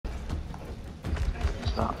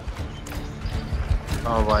that?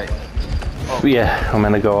 Oh wait. Oh. Yeah, I'm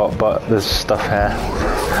gonna go up, but there's stuff here.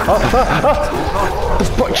 Oh! The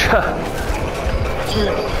butcher!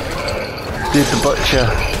 Dude, the butcher.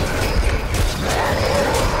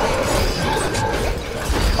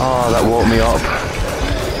 Oh, that woke me up.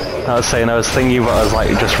 I was saying I was thinking, but I was like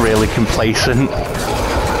just really complacent.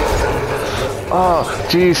 Oh,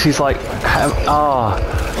 jeez, he's like, how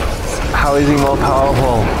is he more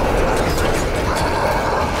powerful?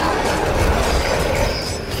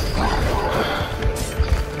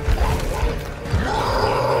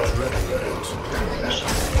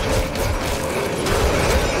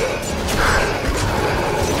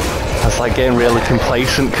 I was like getting really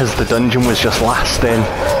complacent because the dungeon was just lasting.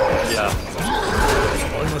 Yeah.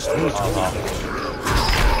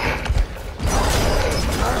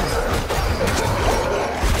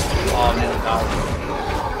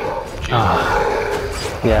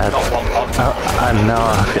 Yeah, I know,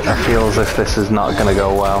 I feel as if this is not going to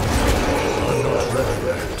go well.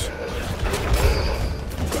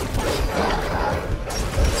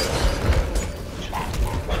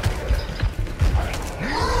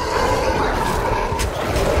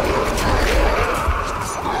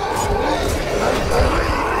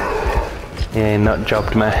 Yeah, he nut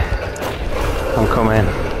jobbed me. I'm coming.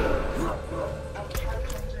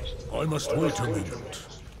 I must wait a minute.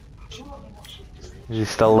 Is he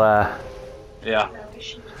still there? Yeah.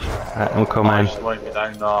 Right, I'm coming. Slowing me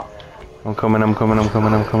down now. I'm coming.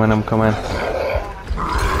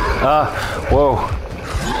 Ah! Whoa!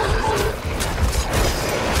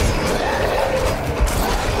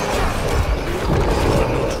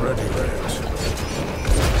 I'm not ready yet.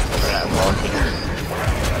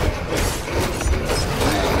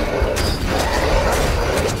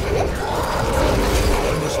 I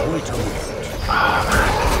must wait a minute.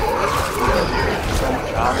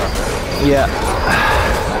 Yeah.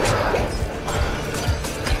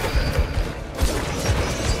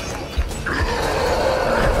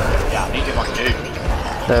 Yeah, I need to my dude.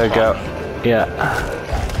 There we go. Yeah.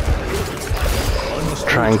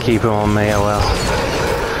 Try and keep him on me, I will.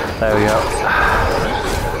 There we go.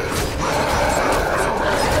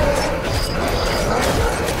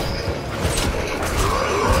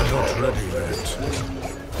 I'm not ready yet.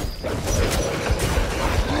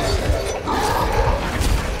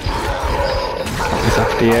 He's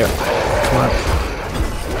after you. Come on.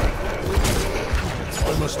 I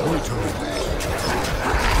must wait a minute.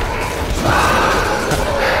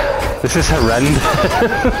 This is horrendous.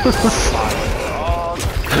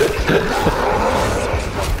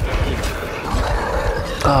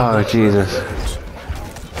 Oh, Jesus.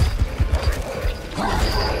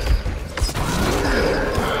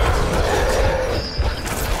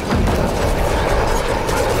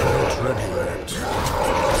 Not ready yet.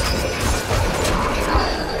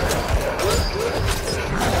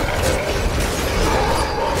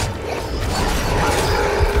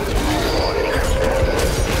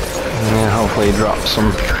 Yeah, hopefully he drops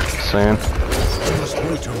some soon. I must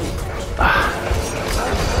wait a minute.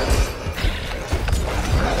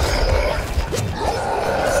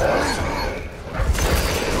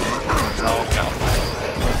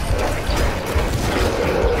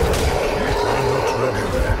 I'm not ready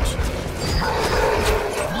yet.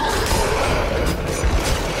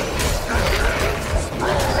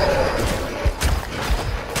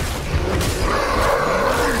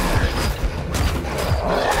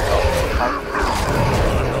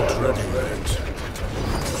 I'm not ready yet.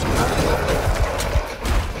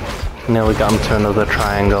 Nearly got him to another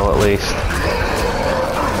triangle at least.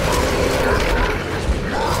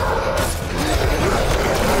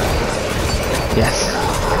 Yes.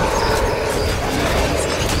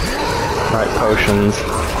 Right, potions.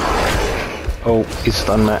 Oh, he's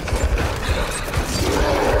stunned it.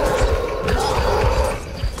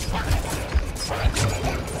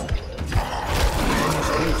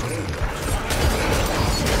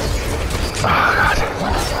 Oh, God.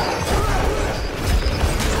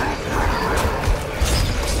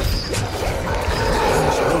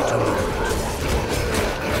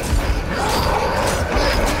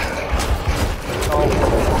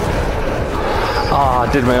 Oh,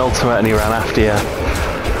 I did my ultimate and he ran after you.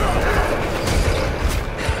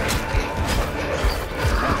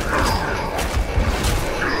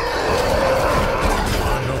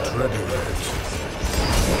 I'm not ready yet.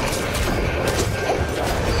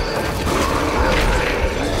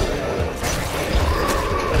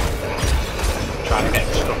 Trying to get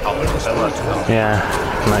stuck on the pillar. Yeah,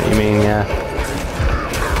 I know what you mean, yeah.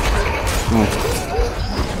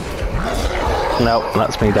 Nope,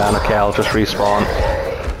 that's me down. Okay, I'll just respawn.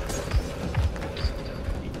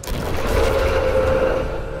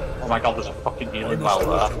 my god, there's a fucking I healing must well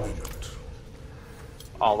wait a there. moment.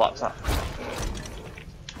 Oh, that's that.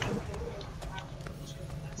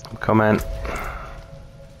 Come in.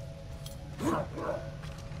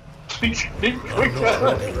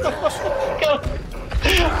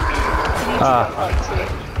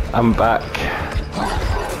 I'm back.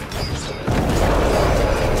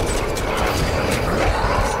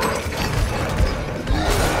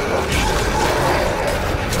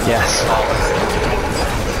 Yes.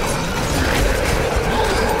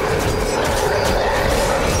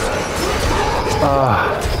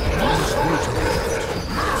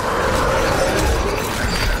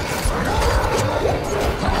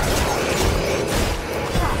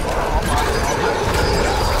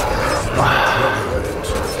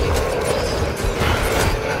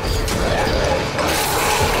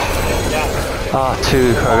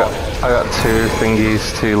 Two. I got two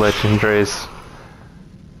thingies, two legendaries.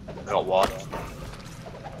 I got one.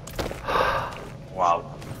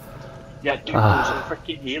 Wow. Yeah, dude, there's a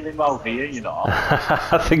freaking healing valve here, you know.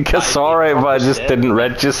 I think I saw it, but I just didn't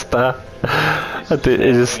register.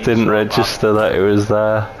 It just didn't register that it was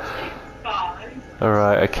there.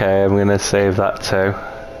 Alright, okay, I'm gonna save that too.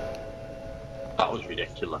 That was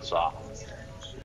ridiculous, that.